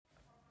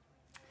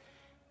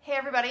Hey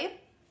everybody,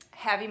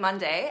 happy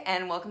Monday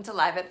and welcome to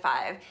Live at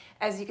 5.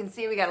 As you can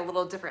see, we got a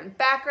little different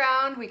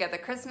background. We got the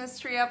Christmas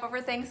tree up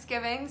over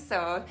Thanksgiving,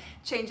 so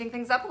changing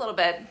things up a little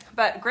bit.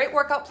 But great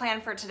workout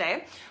plan for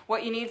today.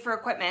 What you need for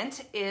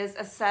equipment is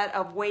a set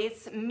of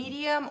weights,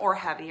 medium or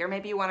heavy, or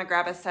maybe you want to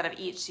grab a set of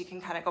each so you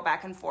can kind of go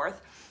back and forth.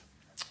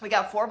 We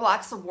got 4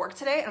 blocks of work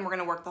today and we're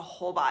gonna work the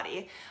whole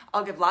body.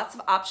 I'll give lots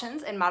of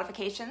options and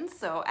modifications,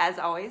 so as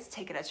always,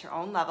 take it at your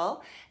own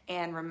level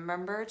and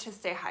remember to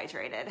stay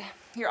hydrated.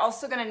 You're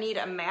also gonna need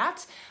a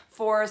mat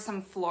for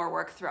some floor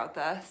work throughout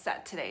the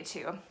set today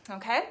too,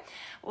 okay?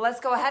 Let's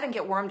go ahead and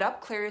get warmed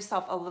up, clear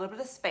yourself a little bit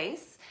of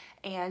space,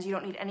 and you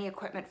don't need any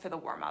equipment for the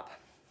warm up.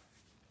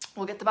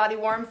 We'll get the body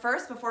warm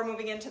first before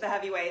moving into the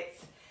heavy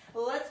weights.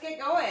 Let's get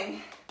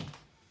going.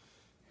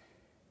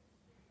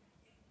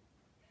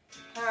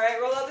 All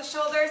right, roll out the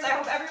shoulders. I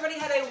hope everybody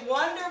had a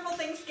wonderful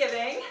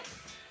Thanksgiving.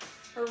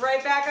 We're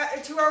right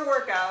back to our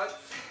workouts.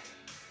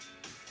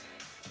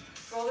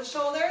 Roll the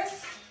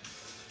shoulders.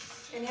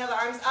 Inhale the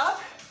arms up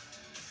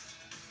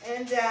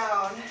and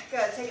down.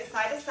 Good, take it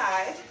side to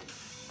side.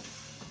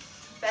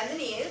 Bend the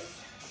knees,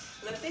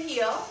 lift the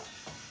heel.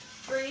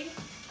 3,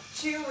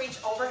 2, reach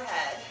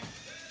overhead.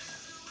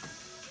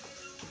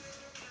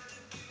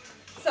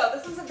 So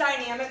this is a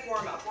dynamic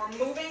warm-up. We're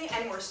moving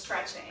and we're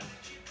stretching.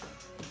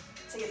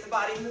 To get the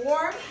body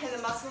warm and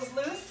the muscles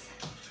loose.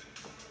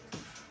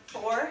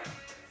 4,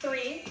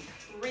 3,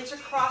 reach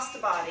across the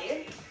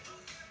body.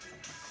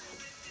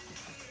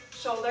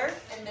 Shoulder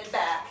and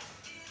mid-back.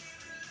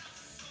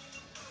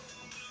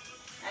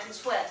 And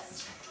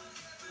twist.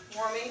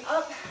 Warming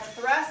up our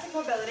thoracic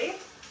mobility.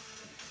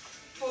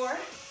 4,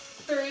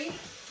 3,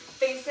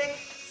 basic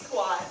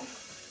squat.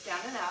 Down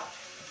and up.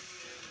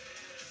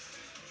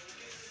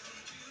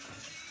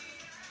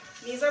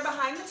 Knees are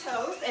behind the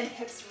toes and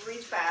hips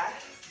reach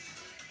back.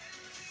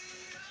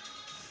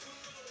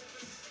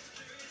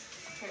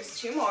 Here's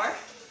 2 more.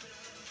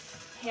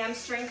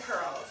 Hamstring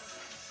curls.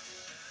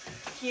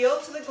 Heel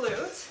to the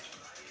glute.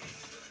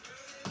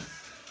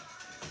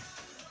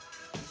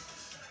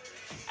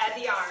 Add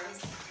the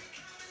arms.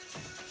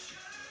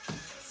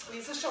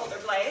 Squeeze the shoulder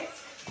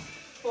blades.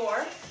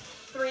 4,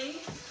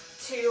 3,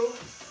 2,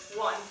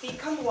 1. Feet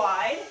come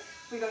wide.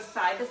 We go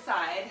side to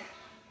side.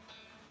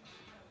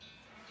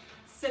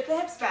 Sit the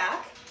hips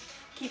back.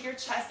 Keep your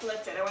chest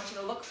lifted. I want you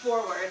to look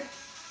forward.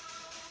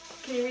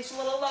 Can you reach a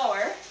little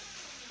lower?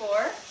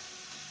 4,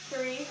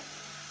 3,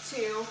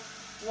 2,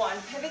 1.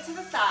 Pivot to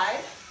the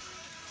side.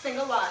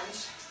 Single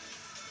lunge.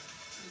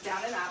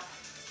 Down and up.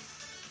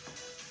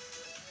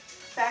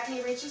 Back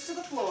knee reaches to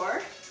the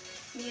floor.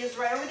 Knee is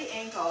right over the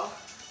ankle.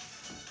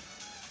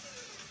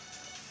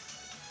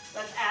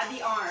 Let's add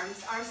the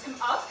arms. Arms come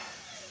up,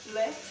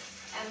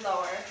 lift, and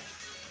lower.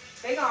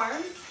 Big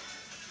arms.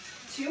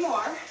 2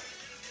 more.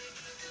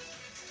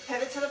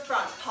 Pivot to the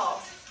front.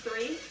 Pulse.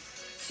 3,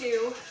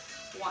 2,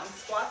 1.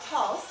 Squat,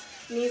 pulse.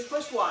 Knees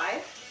push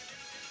wide.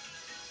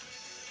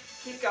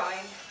 Keep going.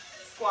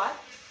 Squat,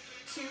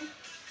 2,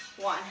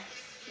 1.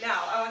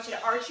 Now, I want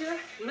you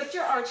to lift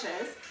your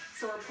arches,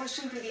 so we're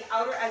pushing through the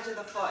outer edge of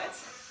the foot.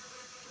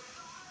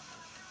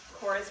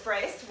 Core is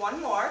braced.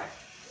 1 more.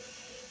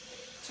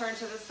 Turn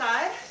to the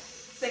side,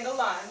 single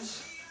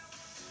lunge.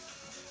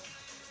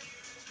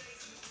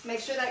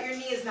 Make sure that your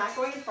knee is not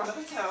going in front of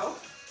the toe.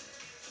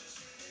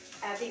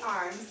 Add the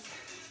arms,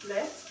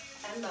 lift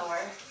and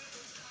lower.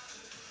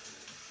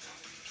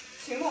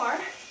 2 more.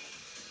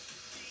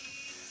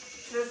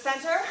 To the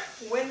center,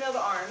 windmill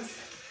the arms.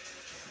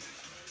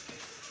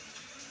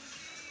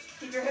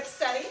 Keep your hips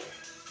steady.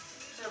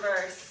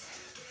 Reverse.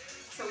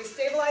 So we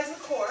stabilize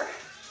the core.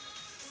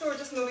 So we're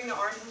just moving the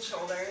arms and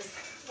shoulders.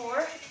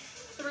 4,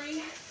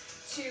 3,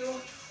 2,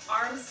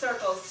 arm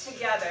circles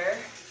together.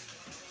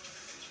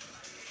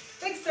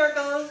 Big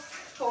circles.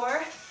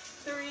 4,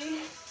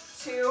 3,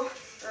 2,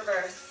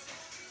 reverse.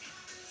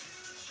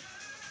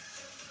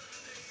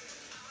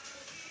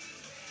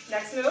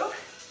 Next move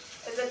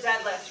is a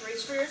deadlift.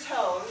 Reach for your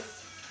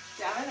toes,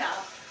 down and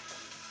up.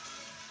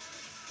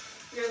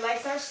 Your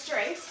legs are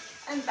straight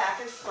and back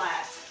is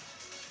flat.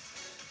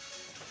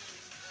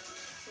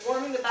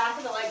 Warming the back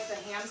of the legs, the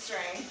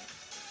hamstring.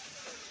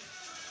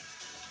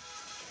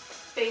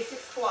 Basic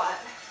squat,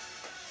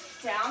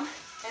 down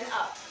and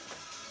up.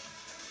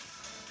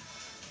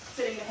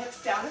 Sitting the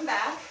hips down and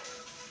back.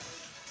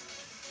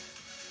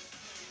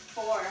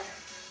 4,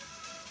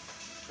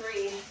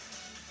 3.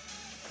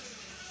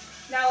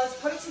 Now let's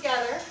put it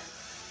together.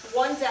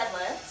 1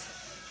 deadlift,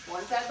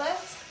 1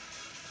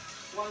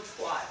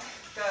 squat.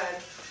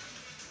 Good.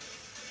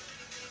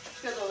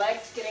 Feel the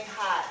legs getting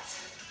hot.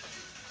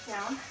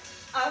 Down,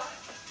 up.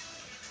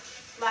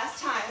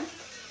 Last time.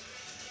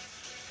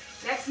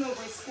 Next move,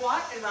 we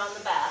squat and round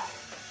the back.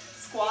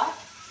 Squat,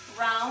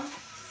 round,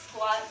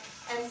 squat,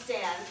 and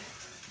stand.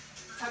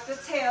 Tuck the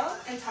tail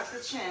and tuck the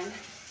chin.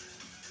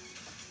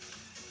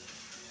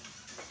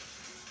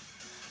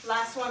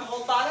 Last one,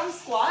 hold bottom,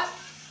 squat,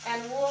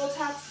 and roll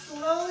top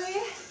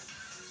slowly.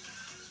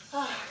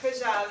 Oh, good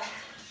job.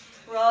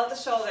 Roll out the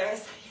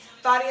shoulders.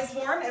 Body is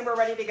warm and we're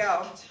ready to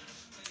go.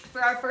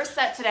 For our first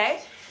set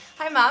today,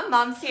 Hi Mom,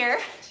 Mom's here.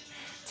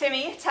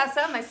 Timmy,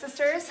 Tessa, my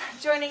sisters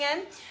joining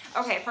in.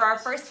 Okay, for our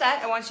first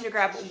set, I want you to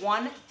grab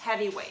one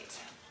heavy weight.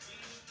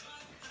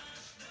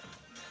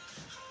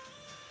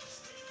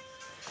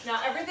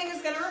 Now everything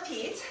is gonna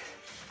repeat,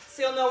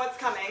 so you'll know what's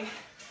coming.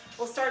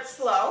 We'll start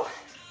slow,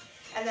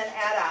 and then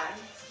add on.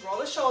 Roll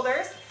the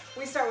shoulders.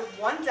 We start with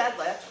one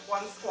deadlift,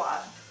 one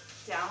squat.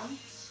 Down,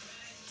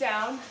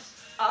 down,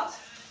 up,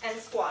 and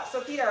squat.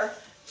 So feet are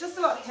just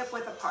about hip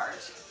width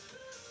apart.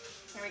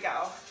 Here we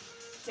go.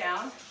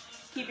 Down.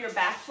 Keep your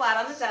back flat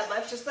on the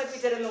deadlift, just like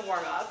we did in the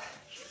warm-up.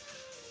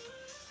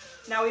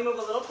 Now we move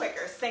a little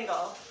quicker.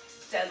 Single,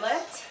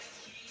 deadlift,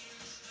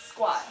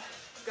 squat.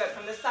 Good.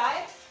 From the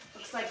side,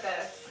 looks like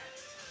this.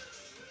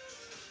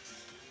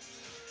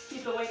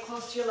 Keep the weight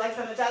close to your legs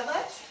on the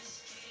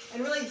deadlift.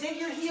 And really dig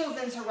your heels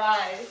into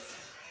rise.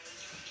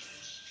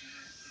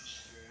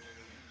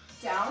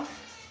 Down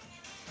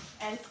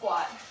and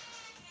squat.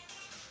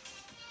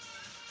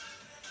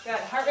 Good.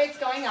 Heart rate's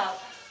going up.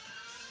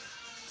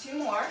 2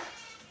 more.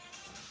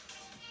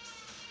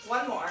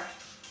 1 more.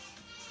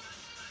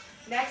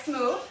 Next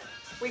move,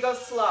 we go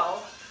slow.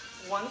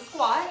 1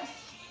 squat,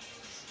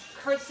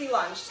 curtsy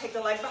lunge. Take the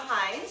leg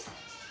behind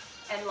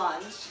and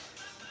lunge.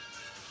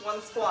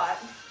 1 squat.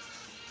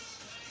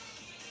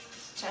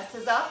 Chest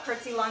is up,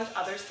 curtsy lunge,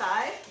 other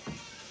side.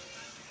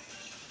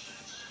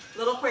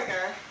 Little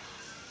quicker.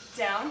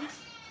 Down,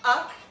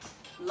 up,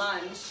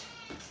 lunge.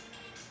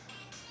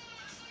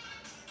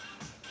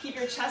 Keep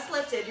your chest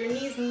lifted. Your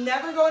knees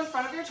never go in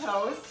front of your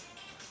toes.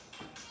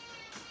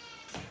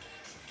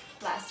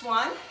 Last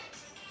one.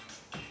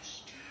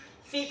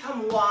 Feet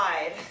come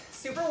wide,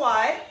 super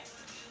wide.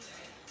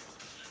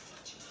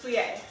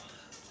 Plie,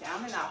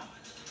 down and up.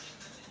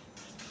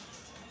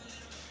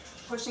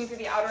 Pushing through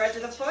the outer edge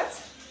of the foot.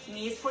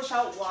 Knees push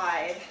out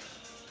wide.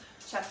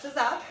 Chest is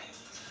up.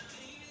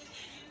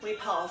 We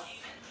pulse.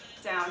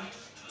 Down,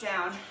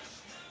 down.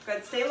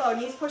 Good, stay low.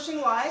 Knees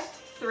pushing wide.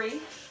 3,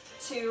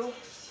 2,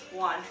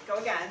 1. Go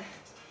again.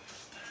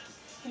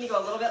 Can you go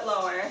a little bit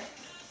lower?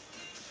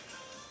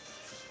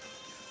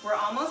 We're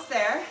almost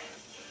there.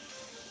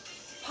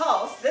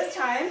 Pulse. This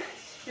time,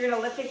 you're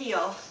gonna lift the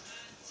heel.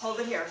 Hold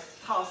it here.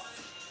 Pulse.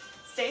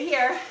 Stay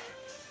here.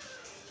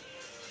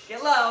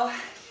 Get low.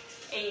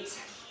 8,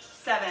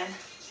 7.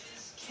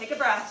 Take a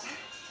breath.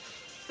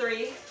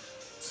 3,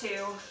 2,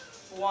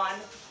 1.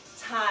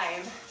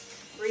 Time.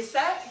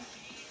 Reset.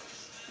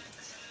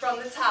 From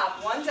the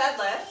top, 1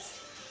 deadlift,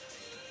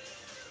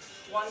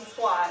 1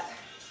 squat.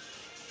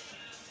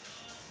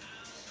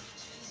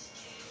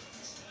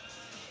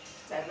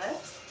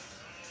 Deadlift.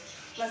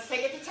 Let's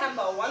take it to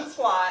tempo. 1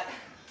 squat,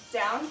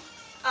 down,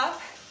 up,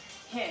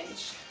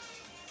 hinge.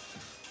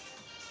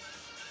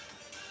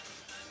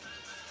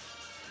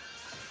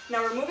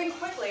 Now we're moving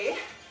quickly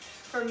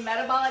for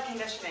metabolic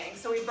conditioning.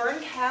 So we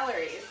burn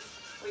calories,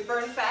 we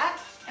burn fat,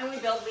 and we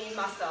build lean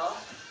muscle.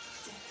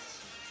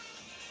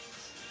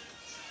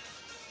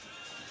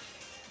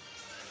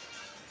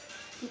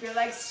 Keep your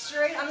legs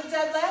straight on the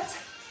deadlift.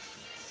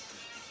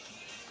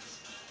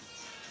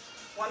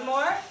 1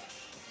 more.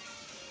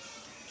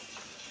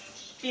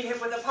 Feet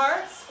hip width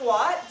apart,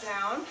 squat,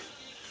 down.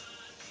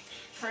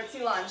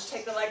 Curtsy lunge,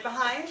 take the leg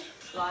behind,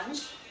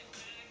 lunge,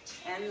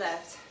 and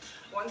lift.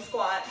 1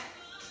 squat.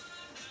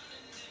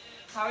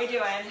 How are we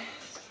doing?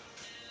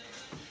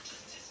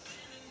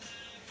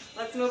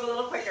 Let's move a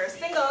little quicker.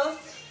 Singles,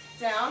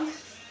 down,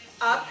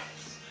 up,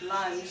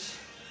 lunge.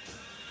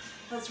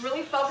 Let's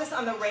really focus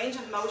on the range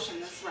of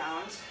motion this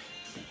round.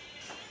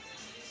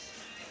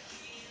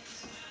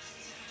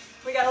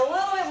 We got a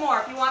little bit more.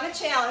 If you want a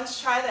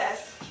challenge, try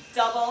this.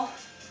 Double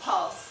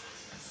pulse.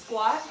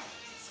 Squat,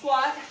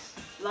 squat,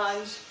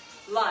 lunge,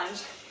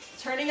 lunge.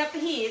 Turning up the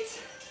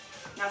heat.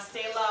 Now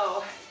stay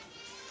low.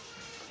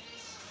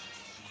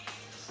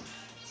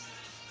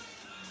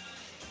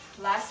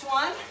 Last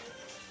one.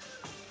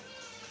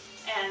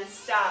 And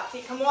stop.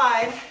 Feet come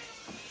wide.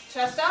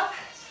 Chest up.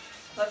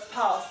 Let's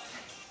pulse.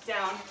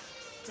 Down,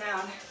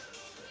 down.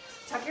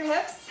 Tuck your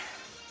hips.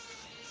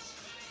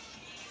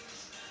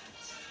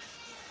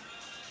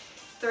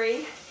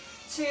 3,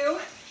 2,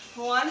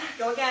 1.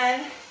 Go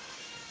again.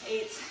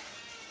 8.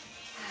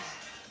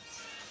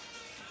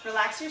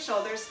 Relax your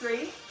shoulders.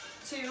 3,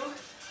 2,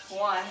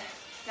 1.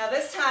 Now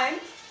this time,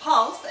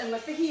 pulse and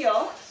lift the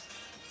heel.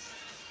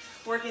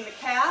 Working the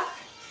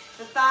calf,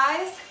 the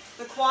thighs,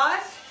 the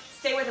quads.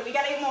 Stay with it. We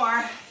got 8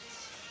 more.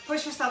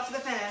 Push yourself to the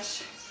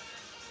finish.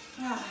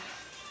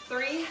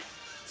 3,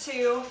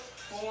 2,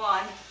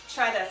 1.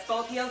 Try this.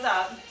 Both heels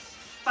up.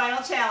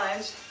 Final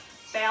challenge.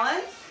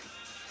 Balance.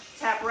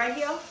 Tap right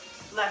heel,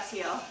 left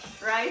heel.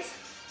 Right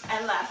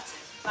and left.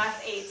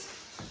 Last 8,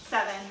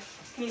 7.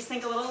 Can you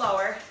sink a little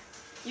lower?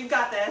 You've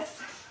got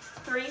this.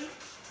 3,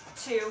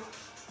 2,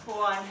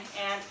 1,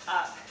 and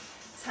up.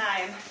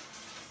 Time.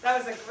 That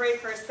was a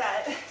great first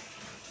set.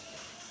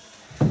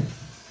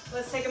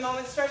 Let's take a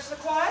moment to stretch the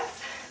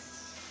quads.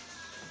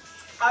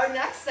 Our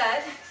next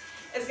set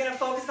is going to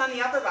focus on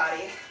the upper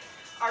body,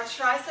 our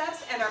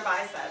triceps and our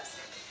biceps.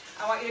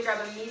 I want you to grab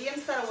a medium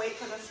set of weight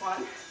for this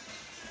one,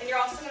 and you're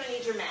also going to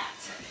need your mat.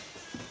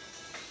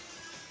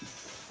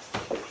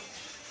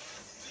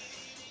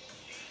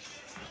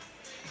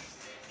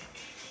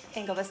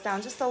 Ankle this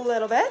down just a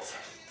little bit.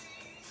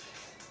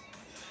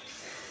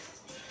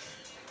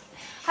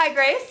 Hi,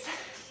 Grace.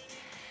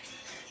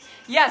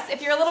 Yes,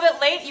 if you're a little bit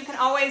late, you can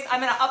always,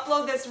 I'm gonna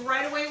upload this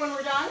right away when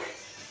we're done,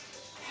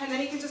 and then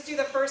you can just do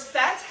the first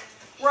set.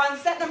 We're on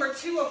set number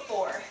 2 of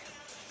 4.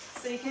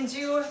 So you can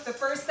do the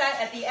first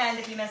set at the end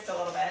if you missed a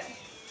little bit.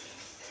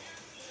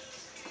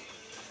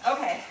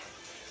 Okay,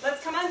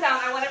 let's come on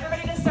down. I want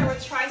everybody to start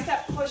with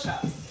tricep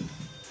push-ups.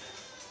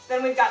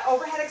 Then we've got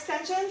overhead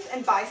extensions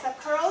and bicep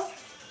curls,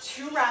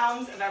 2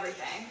 rounds of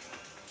everything.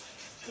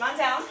 Come on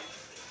down.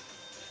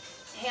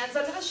 Hands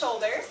under the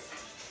shoulders.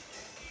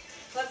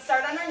 Let's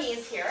start on our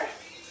knees here.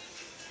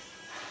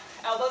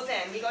 Elbows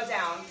in, we go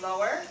down.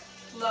 Lower,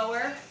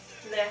 lower,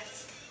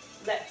 lift,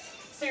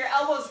 lift. So your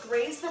elbows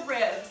graze the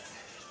ribs.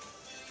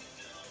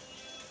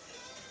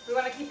 We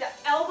want to keep the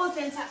elbows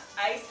in to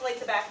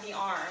isolate the back of the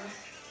arm.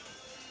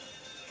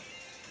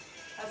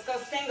 Let's go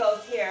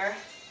singles here.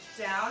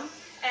 Down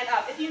and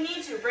up. If you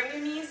need to, bring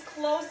your knees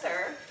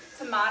closer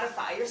to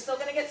modify. You're still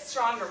going to get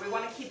stronger. We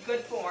want to keep good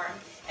form.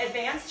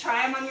 Advance,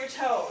 try them on your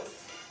toes.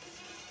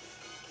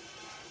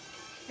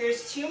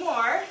 Here's 2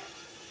 more.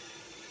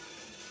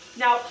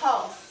 Now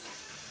pulse.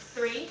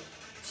 3,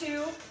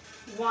 2,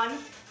 1,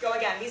 go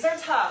again. These are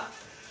tough.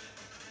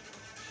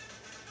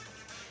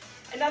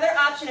 Another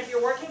option, if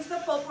you're working to the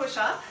full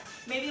push-up,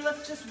 maybe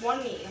lift just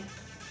 1 knee.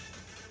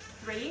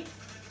 3,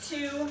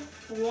 2,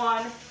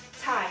 1,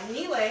 time.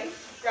 Kneeling,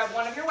 grab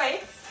one of your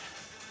weights.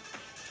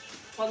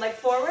 One leg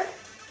forward,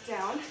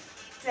 down,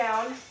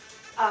 down,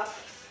 up,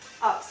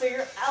 up. So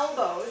your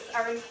elbows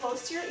are in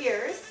close to your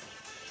ears.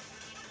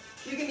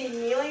 You can be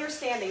kneeling or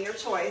standing, your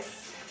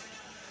choice.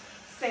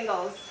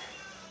 Singles,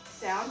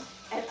 down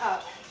and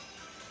up.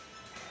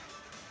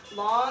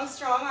 Long,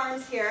 strong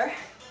arms here.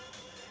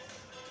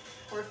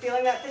 We're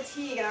feeling that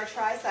fatigue in our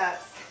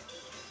triceps.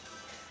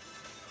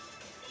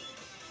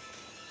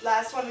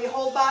 Last one, we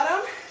hold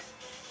bottom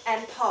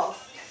and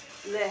pulse.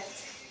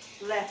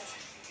 Lift, lift.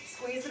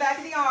 Squeeze the back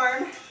of the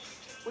arm.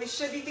 We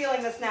should be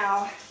feeling this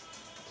now.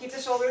 Keep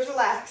the shoulders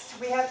relaxed.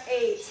 We have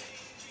 8,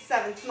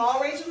 7, small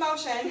range of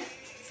motion.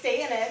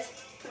 Stay in it.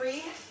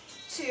 3,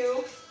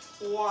 2,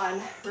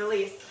 1.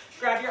 Release.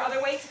 Grab your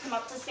other weight to come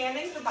up to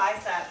standing for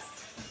biceps.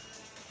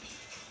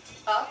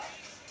 Up,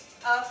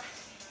 up,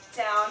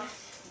 down,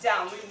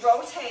 down. We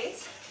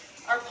rotate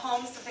our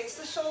palms to face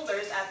the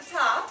shoulders at the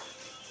top.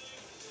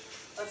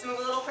 Let's move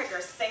a little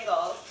quicker.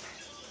 Singles.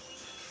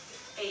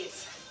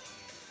 8.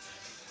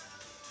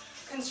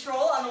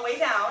 Control on the way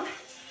down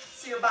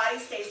so your body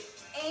stays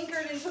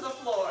anchored into the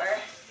floor.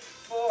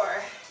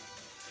 4.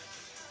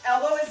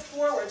 Elbow is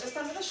forward, just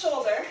under the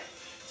shoulder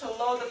to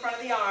load the front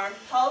of the arm.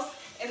 Pulse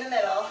in the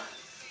middle.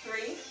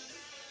 3,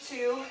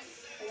 2,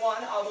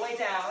 1, all the way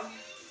down.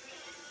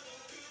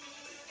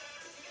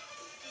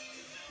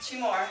 2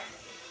 more.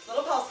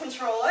 Little pulse,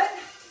 control it.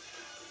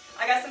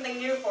 I got something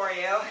new for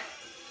you.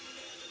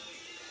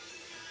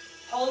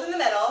 Hold in the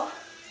middle.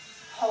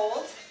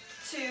 Hold.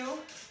 2,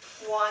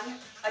 1,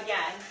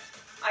 again.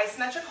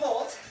 Isometric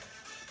hold.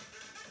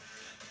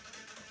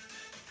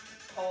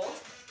 Hold.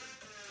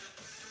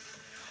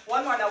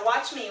 1 more. Now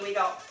watch me. We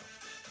go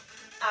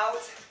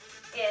out,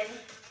 in,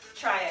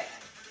 try it.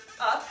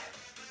 Up,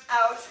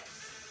 out,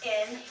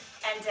 in,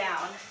 and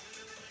down.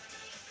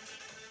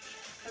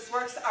 This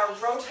works our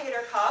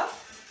rotator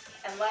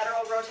cuff and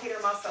lateral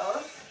rotator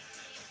muscles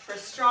for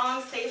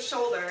strong, safe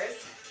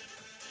shoulders.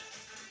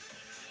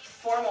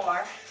 4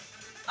 more.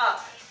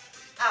 Up,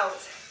 out,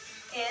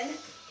 in,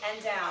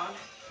 and down.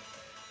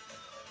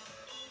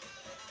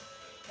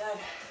 Good.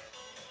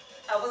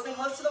 Elbows in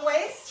close to the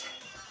waist.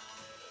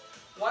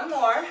 1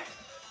 more.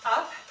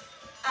 Up,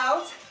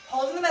 out,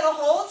 hold in the middle,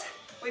 hold.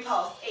 We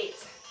pulse. 8,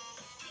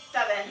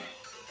 7,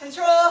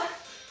 control.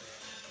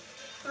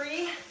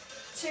 3,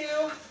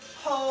 2,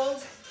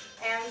 hold,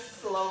 and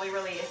slowly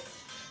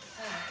release.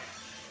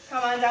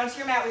 Come on down to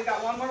your mat. We've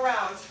got 1 more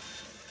round.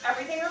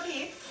 Everything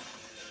repeats.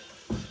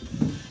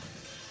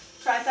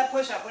 Tricep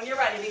push-up. When you're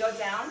ready, we go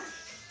down,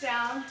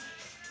 down,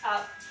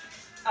 up,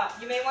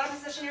 up. You may want to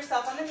position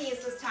yourself on the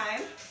knees this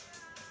time.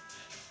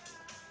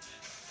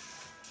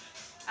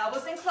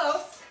 Elbows in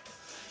close.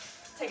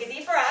 Take a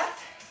deep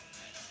breath.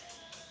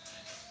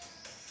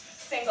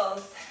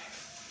 Singles.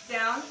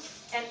 Down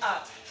and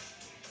up.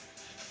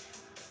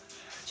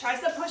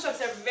 Tricep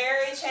push-ups are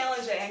very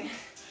challenging.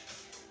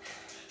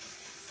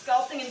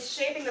 Sculpting and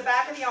shaping the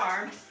back of the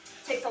arm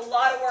takes a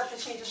lot of work to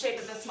change the shape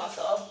of this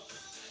muscle.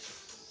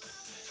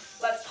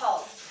 Let's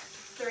pulse.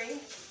 3,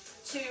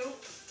 2,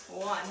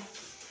 1.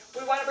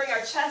 We want to bring our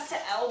chest to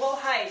elbow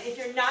height. If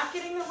you're not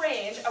getting the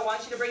range, I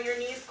want you to bring your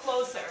knees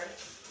closer.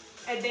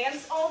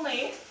 Advance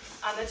only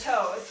on the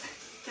toes.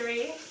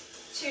 3,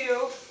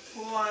 2,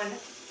 1,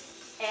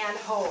 and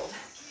hold.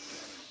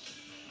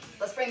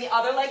 Let's bring the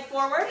other leg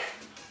forward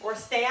or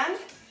stand.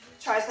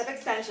 Tricep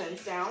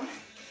extensions. Down,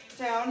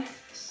 down,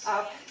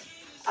 up,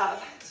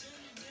 up.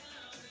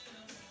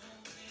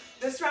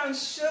 This round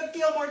should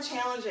feel more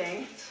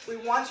challenging. We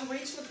want to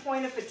reach the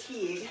point of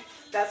fatigue.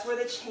 That's where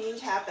the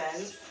change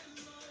happens.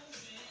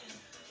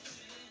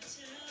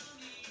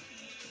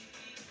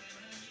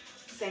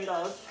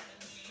 Singles.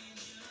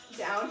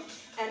 Down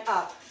and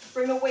up.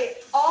 Bring the weight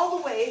all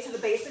the way to the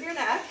base of your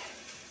neck.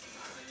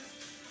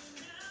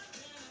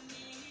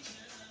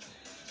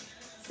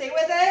 Stay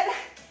with it.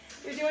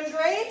 You're doing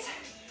great.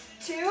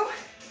 2,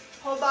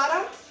 hold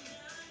bottom,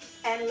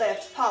 and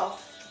lift.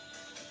 Pulse,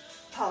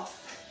 pulse,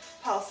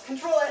 pulse.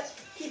 Control it.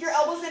 Keep your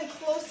elbows in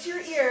close to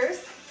your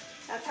ears.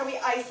 That's how we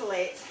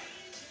isolate.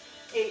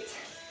 8,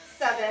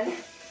 7,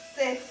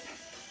 6,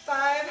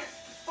 5,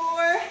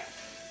 4,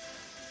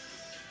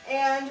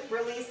 and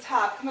release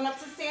top. Coming up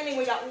to standing,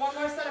 we got one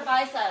more set of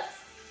biceps.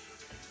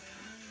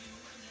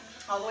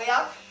 All the way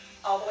up,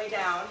 all the way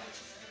down.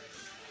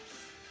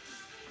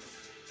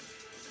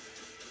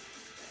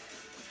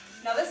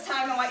 Now this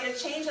time, I want you to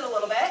change it a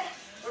little bit.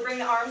 We'll bring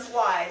the arms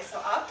wide. So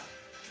up,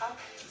 up,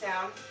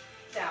 down,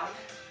 down.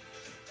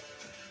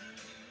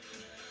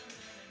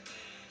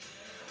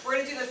 We're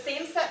gonna do the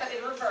same set, but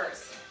in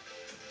reverse.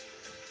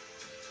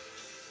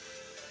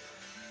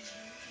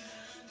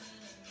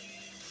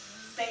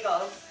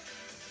 Singles,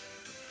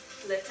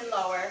 lift and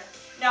lower.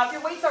 Now if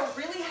your weights are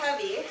really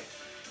heavy,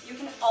 you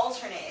can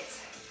alternate.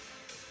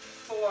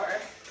 4,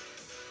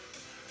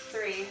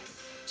 3,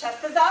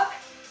 chest is up,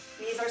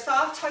 knees are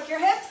soft, tuck your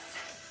hips,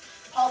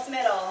 pulse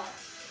middle.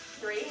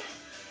 3,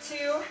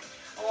 2,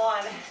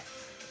 1.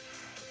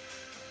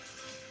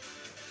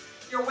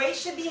 Your weight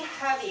should be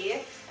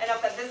heavy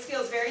enough that this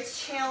feels very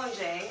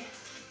challenging.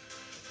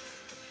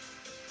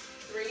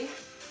 3,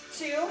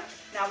 2,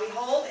 now we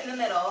hold in the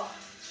middle.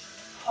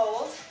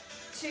 Hold,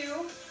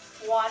 2,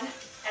 1,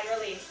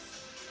 and release.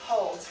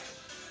 Hold.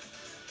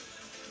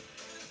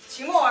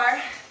 2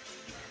 more.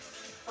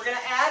 We're gonna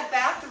add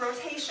back the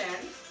rotation.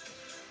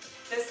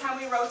 This time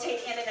we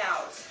rotate in and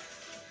out.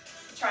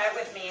 Try it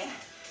with me.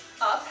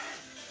 Up,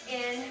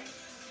 in,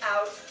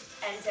 out,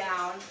 and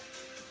down.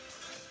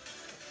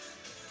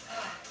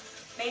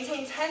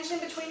 Maintain tension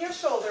between your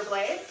shoulder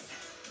blades.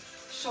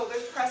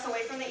 Shoulders press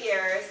away from the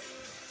ears.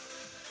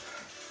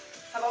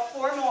 How about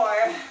 4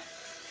 more?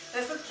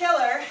 This is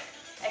killer,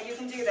 and you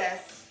can do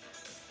this.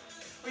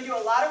 We do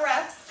a lot of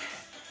reps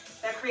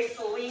that creates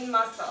lean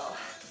muscle.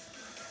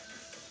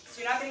 So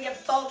you're not gonna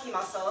get bulky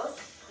muscles.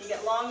 You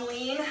get long,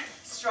 lean,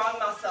 strong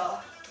muscle.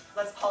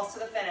 Let's pulse to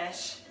the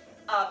finish.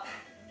 Up,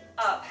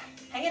 up.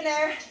 Hang in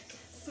there.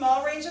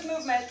 Small range of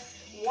movement.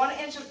 1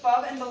 inch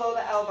above and below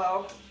the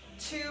elbow.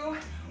 2,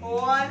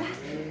 1,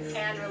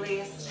 and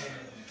release.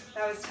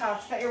 That was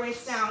tough. Set your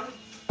weights down.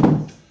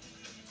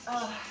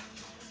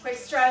 Quick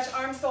stretch.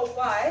 Arms go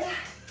wide.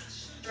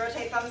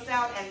 Rotate thumbs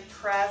down and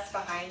press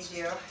behind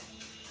you.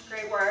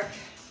 Great work.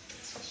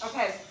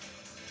 Okay,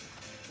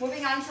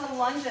 moving on to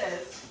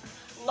lunges.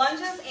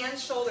 Lunges and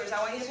shoulders. I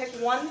want you to pick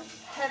one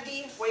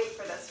heavy weight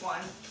for this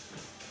one.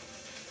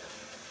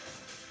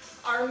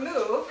 Our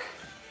move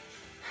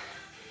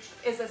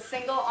is a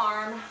single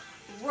arm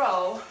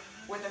row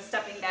with a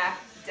stepping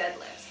back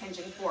deadlift,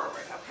 hinging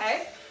forward,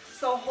 okay?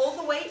 So hold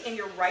the weight in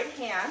your right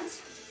hand.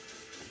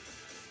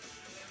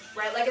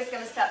 Right leg is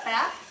gonna step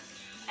back,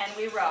 and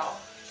we row.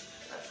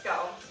 Let's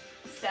go.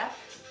 Step,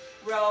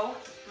 row,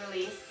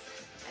 release,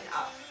 and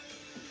up.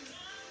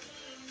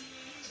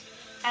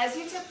 As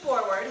you tip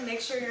forward,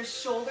 make sure your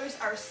shoulders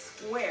are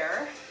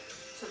square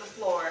to the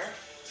floor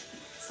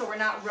so we're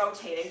not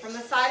rotating. From the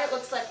side, it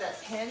looks like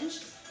this. Hinge,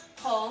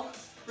 pull,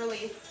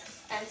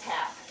 release, and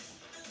tap.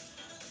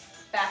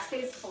 Back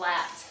stays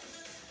flat.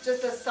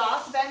 Just a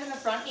soft bend in the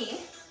front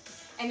knee,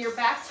 and your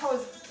back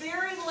toes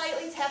very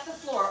lightly tap the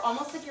floor,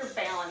 almost like you're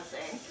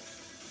balancing.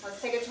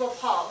 Let's take it to a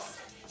pulse.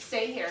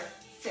 Stay here.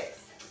 6,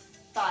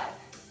 5,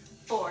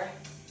 4,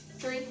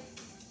 3,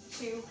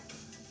 2,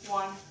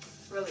 1,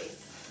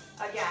 release.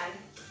 Again,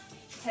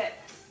 tip.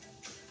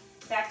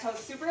 Back toes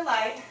super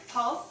light.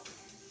 Pulse.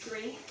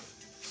 3,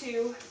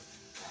 2,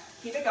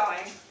 keep it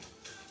going.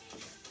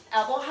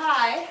 Elbow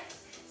high.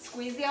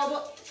 Squeeze the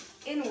elbow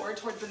inward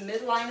towards the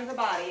midline of the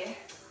body.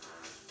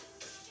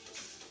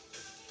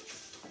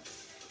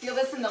 Feel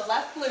this in the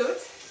left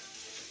glute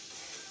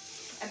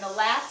and the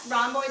lats,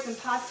 rhomboids, and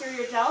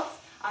posterior delts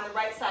on the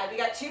right side. We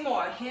got 2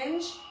 more.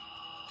 Hinge,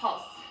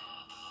 pulse.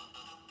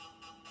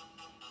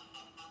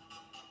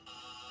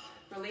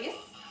 Release.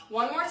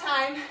 1 more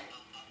time.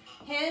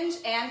 Hinge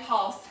and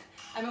pulse.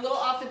 I'm a little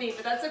off the beat,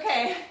 but that's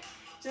okay.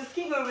 Just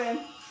keep moving.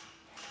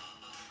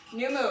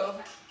 New move.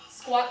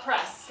 Squat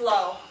press.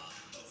 Slow.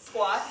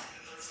 Squat,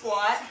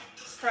 squat,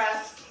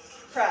 press,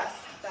 press.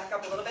 Back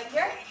up a little bit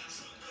here.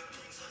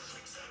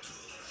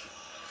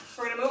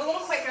 We're gonna move a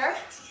little quicker.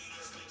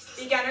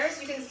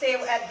 Beginners, you can stay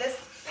at this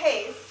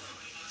pace.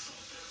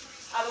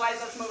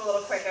 Otherwise, let's move a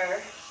little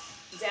quicker.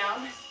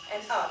 Down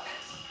and up,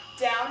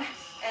 down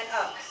and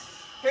up.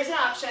 Here's an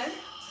option.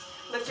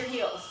 Lift your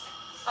heels,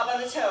 up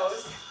on the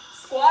toes.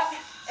 Squat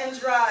and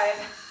drive,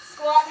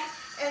 squat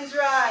and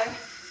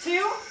drive.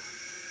 2,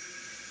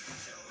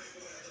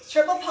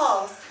 triple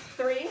pulse.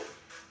 3,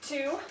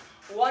 2,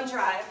 1,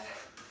 drive.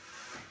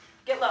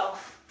 Get low.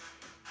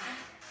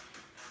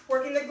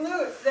 Working the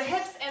glutes, the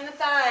hips, and the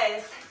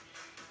thighs.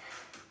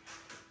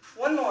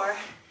 1 more.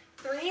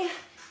 3,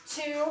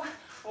 2,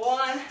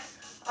 1,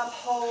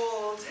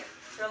 uphold.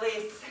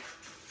 release.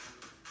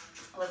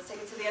 Let's take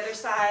it to the other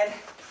side.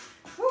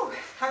 Woo,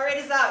 heart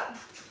rate is up.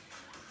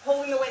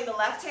 Holding the weight in the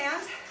left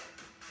hand,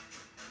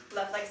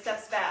 left leg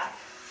steps back.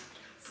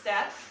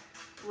 Step,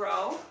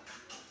 row,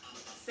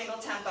 single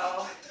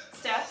tempo,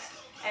 step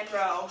and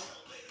row.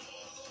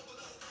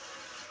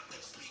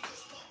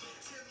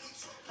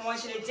 I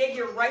want you to dig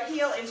your right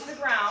heel into the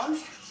ground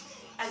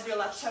as your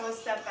left toe is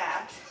stepped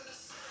back.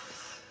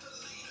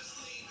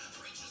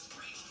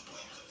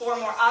 4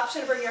 more.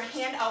 Option to bring your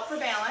hand out for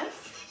balance.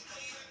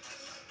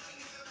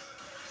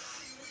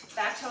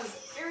 Back toes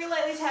very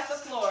lightly tap the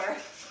floor.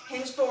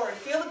 Hinge forward.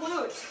 Feel the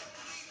glute.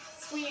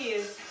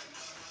 Squeeze.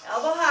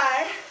 Elbow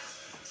high.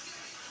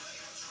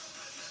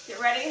 Get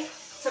ready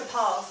to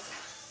pulse.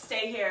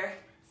 Stay here.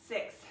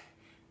 6,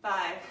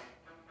 5,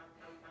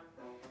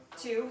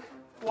 2,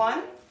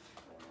 1.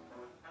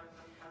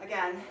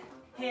 Again,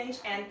 hinge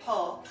and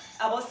pull.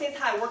 Elbow stays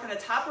high. Work on the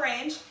top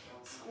range.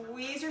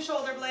 Squeeze your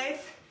shoulder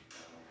blades.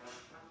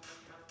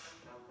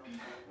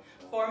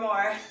 4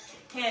 more.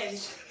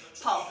 Hinge,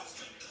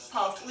 pulse,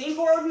 pulse. Lean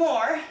forward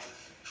more.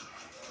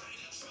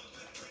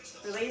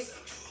 Release,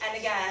 and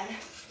again.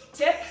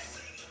 Tip.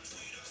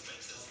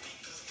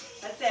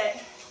 That's it.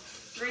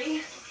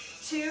 3,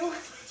 2,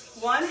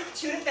 1.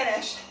 2 to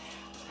finish.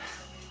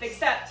 Big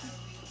step.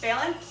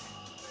 Balance.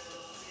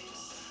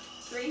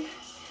 3,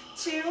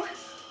 2,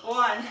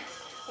 1.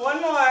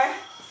 1 more.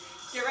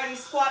 Get ready.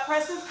 Squat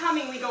press is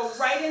coming. We go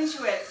right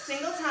into it.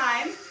 Single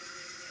time.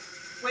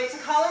 Weight to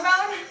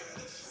collarbone.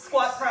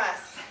 Squat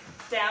press.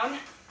 Down,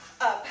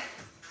 up.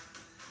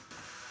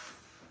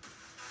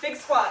 Big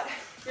squat.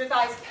 Your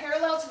thighs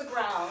parallel to the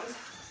ground.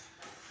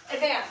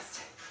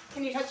 Advanced.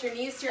 Can you touch your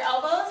knees to your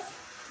elbows?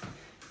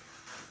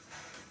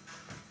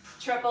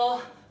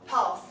 Triple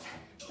pulse.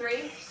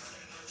 3,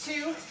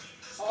 2,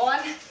 1,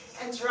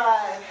 and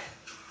drive.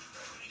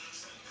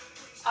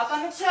 Up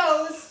on the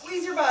toes,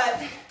 squeeze your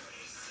butt.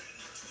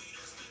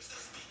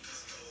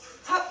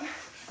 Up.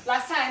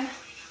 Last time.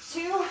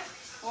 2,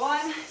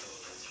 1,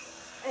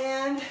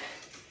 and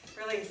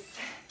release.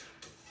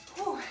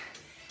 Whew.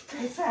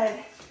 Great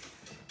set.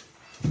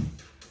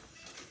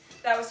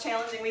 That was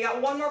challenging. We got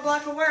 1 more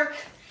block of work.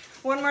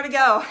 1 more to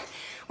go.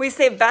 We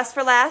save best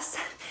for last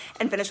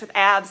and finish with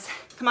abs.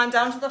 Come on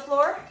down to the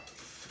floor.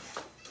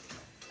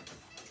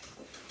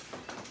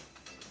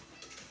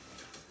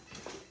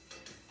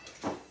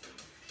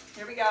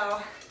 Here we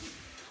go.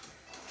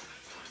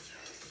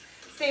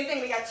 Same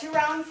thing, we got 2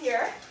 rounds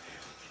here.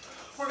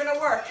 We're gonna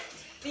work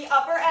the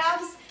upper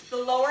abs, the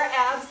lower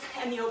abs,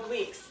 and the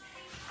obliques.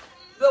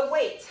 The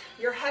weight,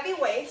 your heavy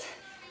weight,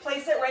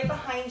 place it right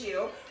behind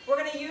you. We're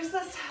gonna use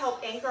this to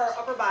help anchor our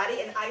upper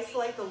body and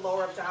isolate the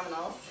lower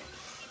abdominals.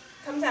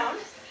 Come down.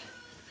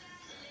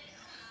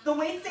 The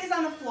weight stays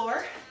on the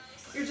floor.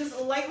 You're just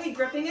lightly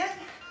gripping it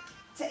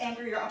to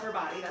anchor your upper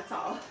body, that's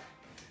all.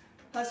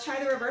 Let's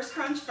try the reverse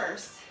crunch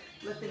first.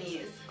 Lift the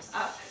knees,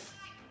 up,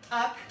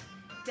 up,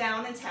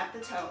 down, and tap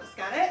the toes.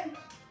 Got it?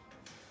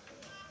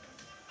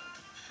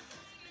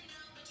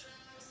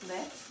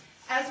 Lift.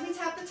 As we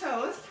tap the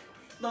toes,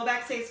 low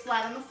back stays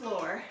flat on the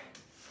floor.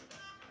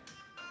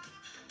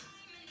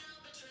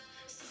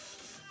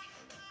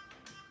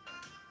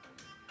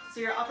 So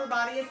your upper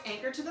body is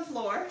anchored to the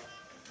floor.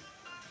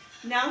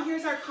 Now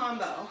here's our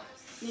combo.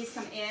 Knees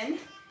come in,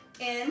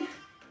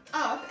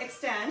 up,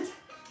 extend.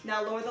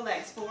 Now lower the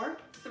legs. 4,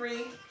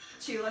 3,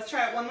 2. Let's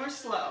try it 1 more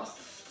slow.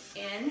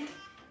 In,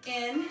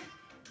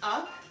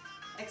 up,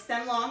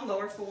 extend long,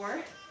 lower.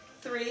 4,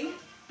 3.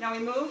 Now we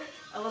move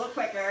a little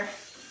quicker.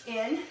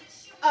 In,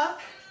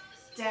 up,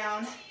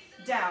 down,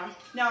 down.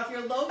 Now if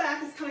your low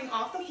back is coming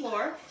off the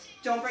floor,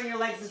 don't bring your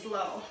legs as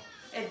low.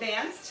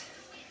 Advanced.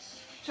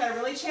 Try to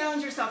really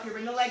challenge yourself here.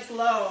 Bring the legs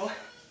low.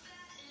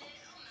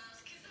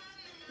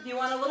 If you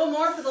want a little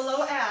more for the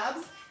low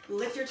abs,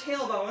 lift your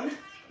tailbone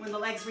when the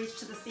legs reach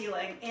to the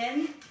ceiling.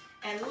 In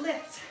and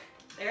lift.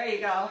 There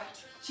you go.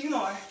 2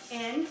 more.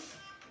 In,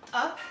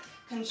 up,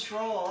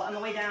 control on the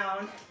way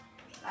down.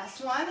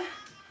 Last one.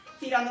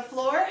 Feet on the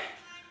floor.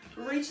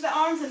 Reach the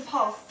arms and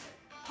pulse,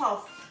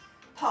 pulse,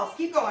 pulse.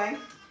 Keep going.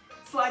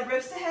 Slide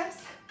ribs to hips.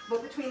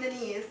 Look between the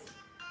knees.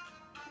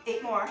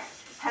 8 more.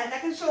 Head,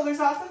 neck, and shoulders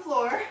off the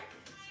floor.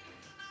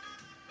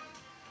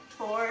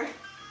 4,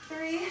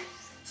 3,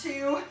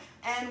 2,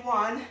 and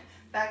 1.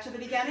 Back to the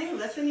beginning.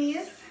 Lift the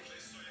knees.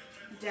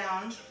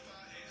 Down.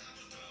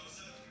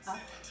 Up.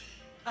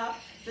 Up.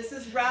 This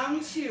is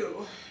round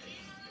 2.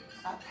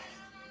 Up.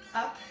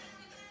 Up.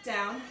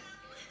 Down.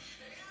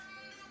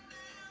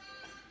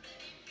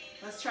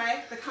 Let's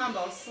try the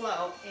combo.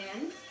 Slow.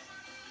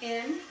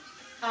 In,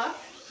 up,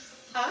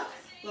 up.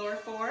 Lower.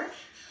 4,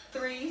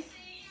 3,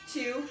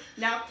 2.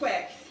 Now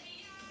quick.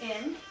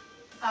 In,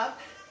 up,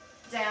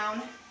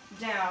 down,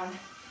 down.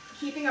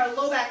 Keeping our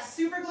low back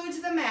super glued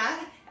to the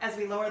mat as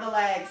we lower the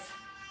legs.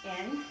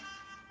 In,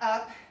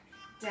 up,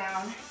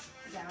 down,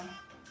 down.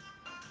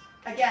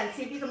 Again,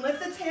 see if you can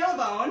lift the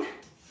tailbone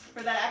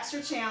for that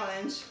extra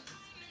challenge.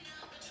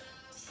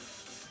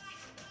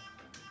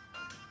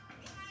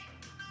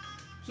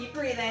 Keep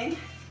breathing.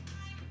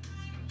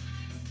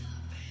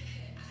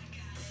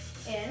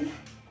 in,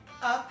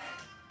 up,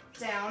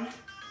 down,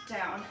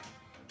 down,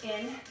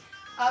 in,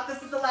 up.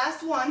 This is the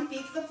last one,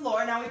 feet to the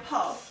floor. Now we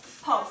pulse,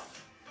 pulse,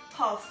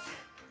 pulse.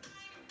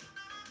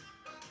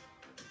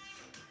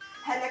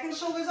 Head, neck, and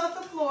shoulders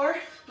off the floor.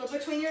 Look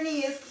between your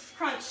knees.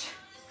 Crunch,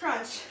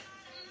 crunch.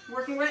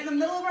 Working right in the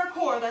middle of our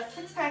core, that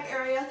six-pack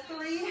area.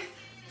 3,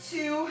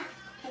 2,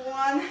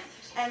 1,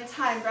 and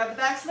time. Grab the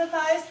backs of the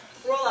thighs,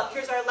 roll up.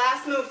 Here's our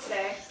last move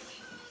today.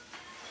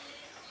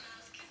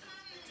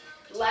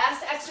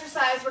 Last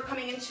exercise, we're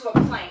coming into a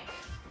plank.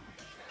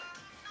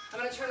 I'm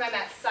gonna turn my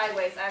mat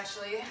sideways,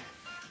 actually.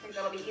 I think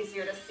that'll be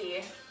easier to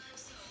see.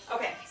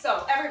 Okay,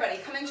 so everybody,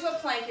 come into a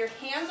plank. Your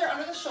hands are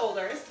under the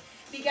shoulders.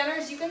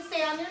 Beginners, you can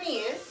stay on your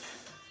knees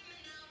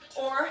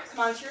or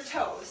come onto your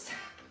toes.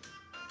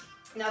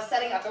 Now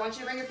setting up, I want you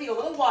to bring your feet a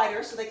little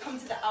wider so they come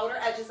to the outer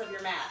edges of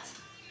your mat.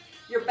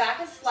 Your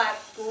back is flat.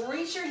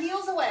 Reach your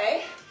heels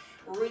away.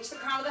 Reach the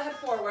crown of the head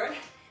forward.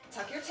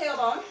 Tuck your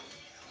tailbone.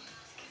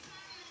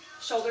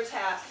 Shoulder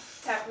tap.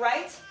 Tap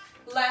right,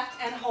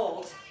 left, and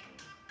hold.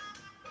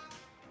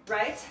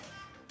 Right,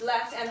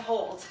 left, and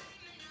hold.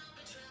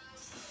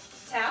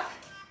 Tap,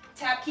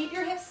 tap. Keep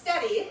your hips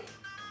steady.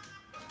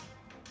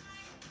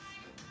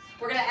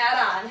 We're gonna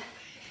add on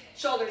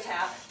shoulder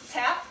tap,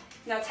 tap.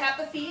 Now tap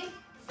the feet,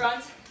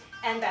 front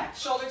and back.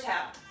 Shoulder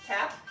tap,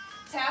 tap,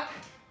 tap,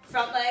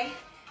 front leg,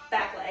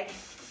 back leg.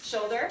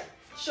 Shoulder,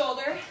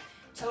 shoulder,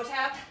 toe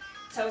tap,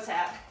 toe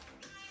tap.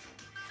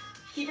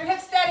 Keep your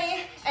hips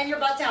steady and your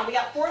butt down. We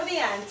got 4 to the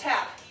end.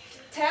 Tap,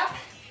 tap,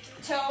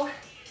 toe,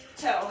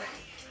 toe.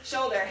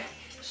 Shoulder,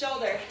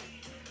 shoulder.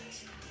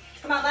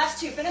 Come on, last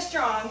 2, finish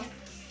strong.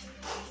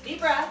 Deep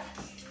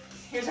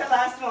breath. Here's our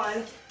last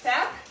one.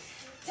 Tap,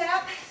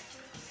 tap,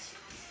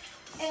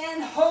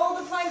 and hold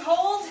the plank,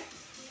 hold.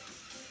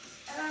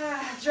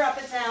 Drop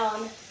it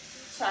down,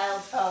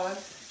 child's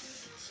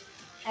pose.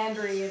 And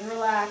breathe,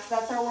 relax,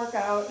 that's our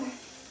workout.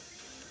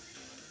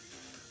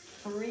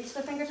 Reach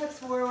the fingertips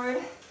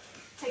forward,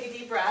 take a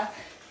deep breath.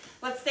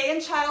 Let's stay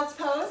in child's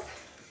pose.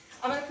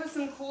 I'm gonna put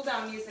some cool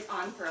down music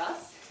on for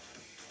us.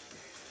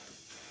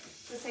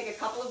 Just take a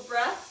couple of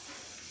breaths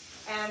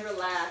and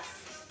relax.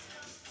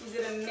 You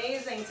did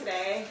amazing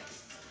today.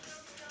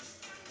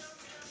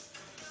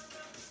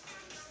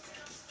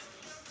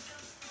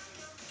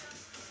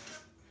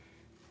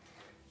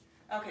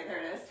 Okay,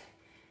 there it is.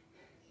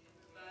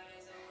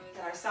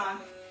 Got our song.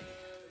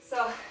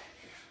 So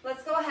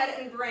let's go ahead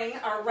and bring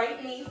our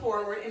right knee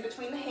forward in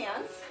between the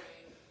hands.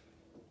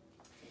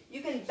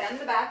 You can bend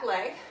the back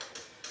leg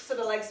so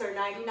the legs are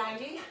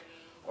 90-90,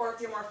 or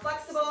if you're more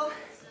flexible,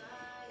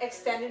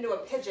 extend into a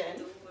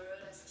pigeon.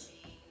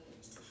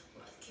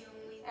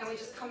 And we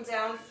just come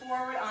down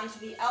forward onto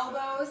the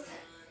elbows,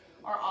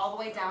 or all the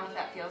way down if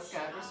that feels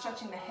good. We're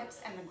stretching the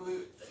hips and the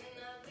glutes.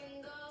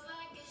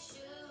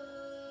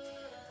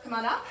 Come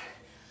on up.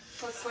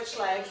 Let's switch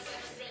legs.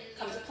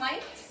 Come to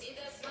plank.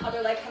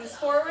 Other leg comes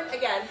forward.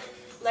 Again,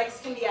 legs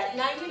can be at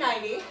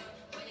 90-90,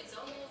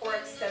 or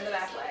extend the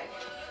back leg.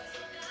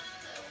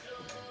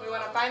 We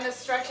want to find the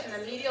stretch in the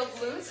medial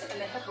glutes and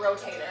the hip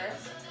rotator.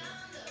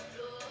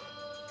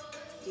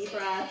 Deep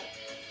breath.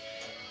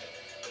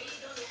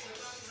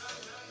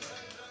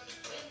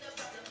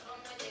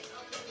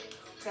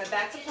 Good,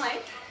 back to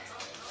plank.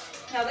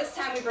 Now this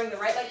time we bring the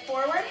right leg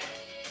forward,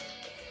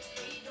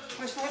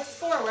 push the hips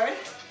forward,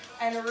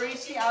 and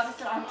reach the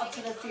opposite arm up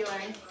to the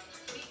ceiling.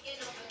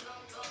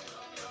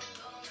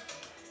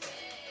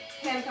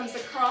 Hand comes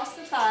across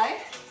the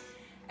thigh,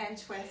 and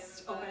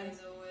twist, open.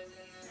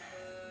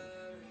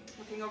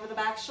 Looking over the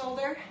back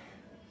shoulder.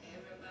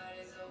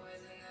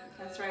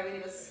 That's right, we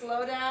need to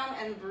slow down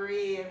and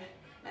breathe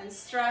and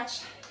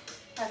stretch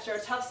after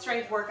a tough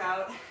strength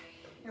workout.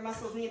 Your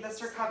muscles need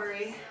this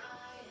recovery.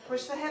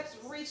 Push the hips,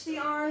 reach the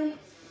arm.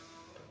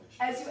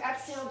 As you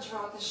exhale,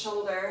 drop the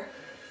shoulder.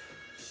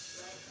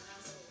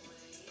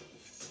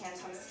 Hand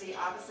comes to the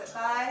opposite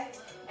thigh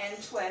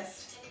and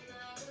twist.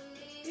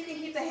 You can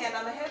keep the hand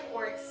on the hip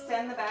or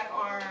extend the back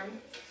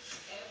arm.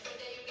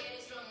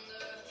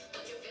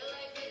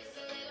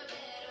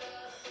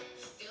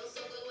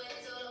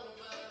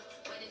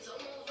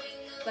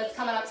 Let's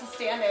come up to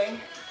standing.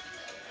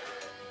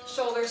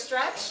 Shoulder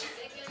stretch.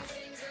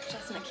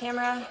 Adjusting the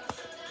camera.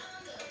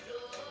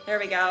 There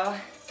we go.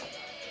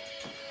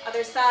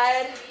 Other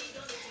side.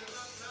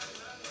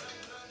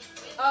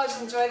 Oh,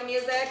 just enjoy the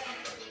music.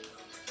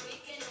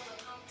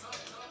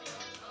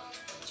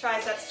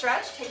 Tricep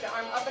stretch. Take the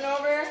arm up and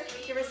over.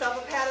 Give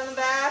yourself a pat on the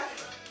back.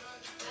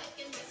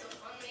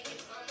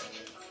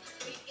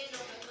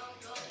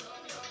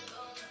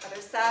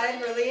 Other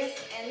side. Release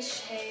and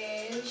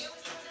change.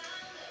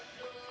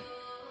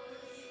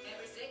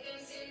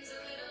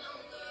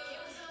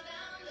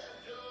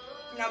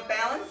 Now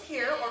balance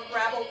here or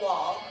grab a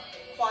wall,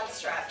 quad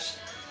stretch.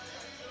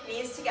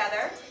 Knees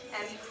together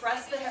and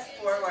press the hip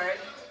forward.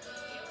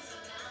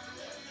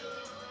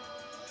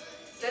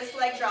 This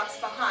leg drops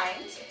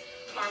behind,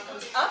 arm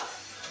comes up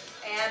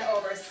and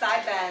over,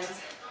 side bend.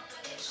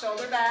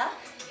 Shoulder back.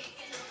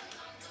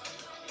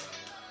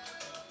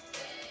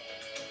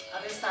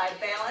 Other side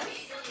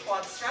balance,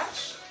 quad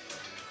stretch.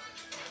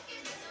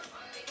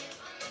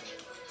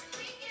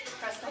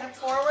 Press the hip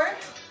forward.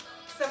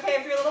 It's okay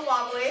if you're a little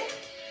wobbly.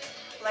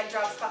 Leg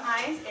drops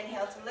behind.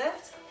 Inhale to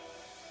lift.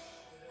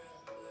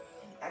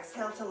 And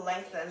exhale to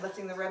lengthen,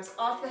 lifting the ribs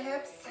off the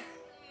hips.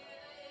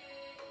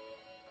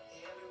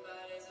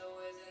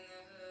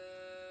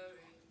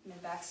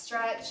 Mid-back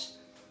stretch.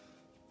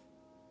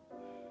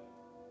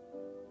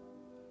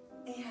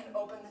 And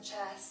open the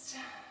chest.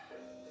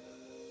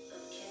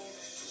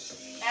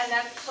 And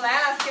that's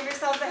class. Give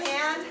yourselves a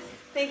hand.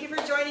 Thank you for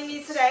joining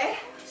me today.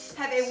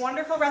 Have a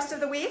wonderful rest of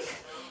the week.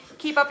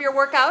 Keep up your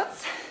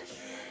workouts.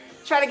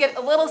 Try to get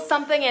a little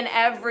something in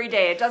every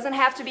day. It doesn't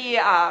have to be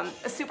a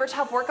super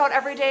tough workout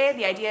every day.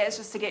 The idea is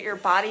just to get your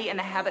body in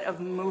the habit of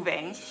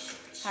moving.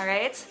 All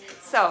right?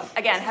 So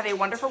again, have a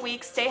wonderful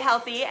week. Stay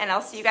healthy, and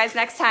I'll see you guys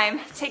next time.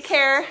 Take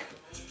care.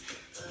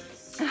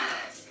 All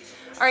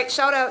right,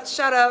 shout outs,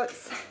 shout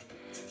outs.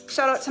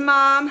 Shout out to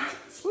Mom.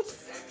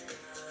 Oops.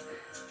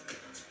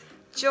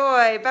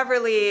 Joy,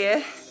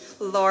 Beverly,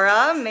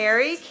 Laura,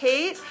 Mary,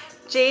 Kate,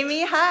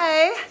 Jamie,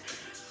 hi.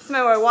 This is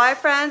my Y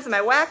friends and my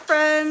WAC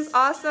friends,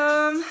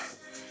 awesome.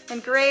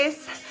 And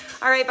Grace.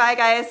 All right, bye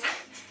guys.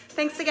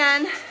 Thanks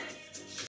again.